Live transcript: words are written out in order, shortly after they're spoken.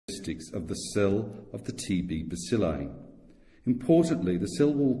characteristics of the cell of the TB bacilli. Importantly, the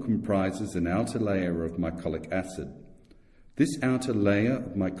cell wall comprises an outer layer of mycolic acid. This outer layer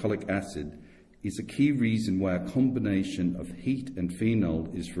of mycolic acid is a key reason why a combination of heat and phenol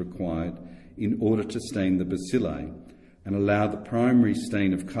is required in order to stain the bacilli and allow the primary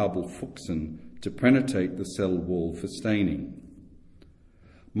stain of carbofucsin to penetrate the cell wall for staining.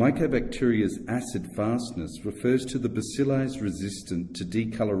 Mycobacteria's acid fastness refers to the bacilli's resistance to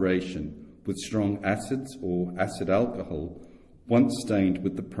decoloration with strong acids or acid alcohol once stained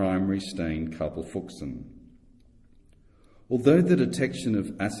with the primary stain carbofucsin. Although the detection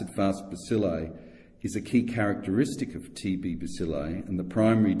of acid-fast bacilli is a key characteristic of TB bacilli and the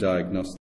primary diagnostic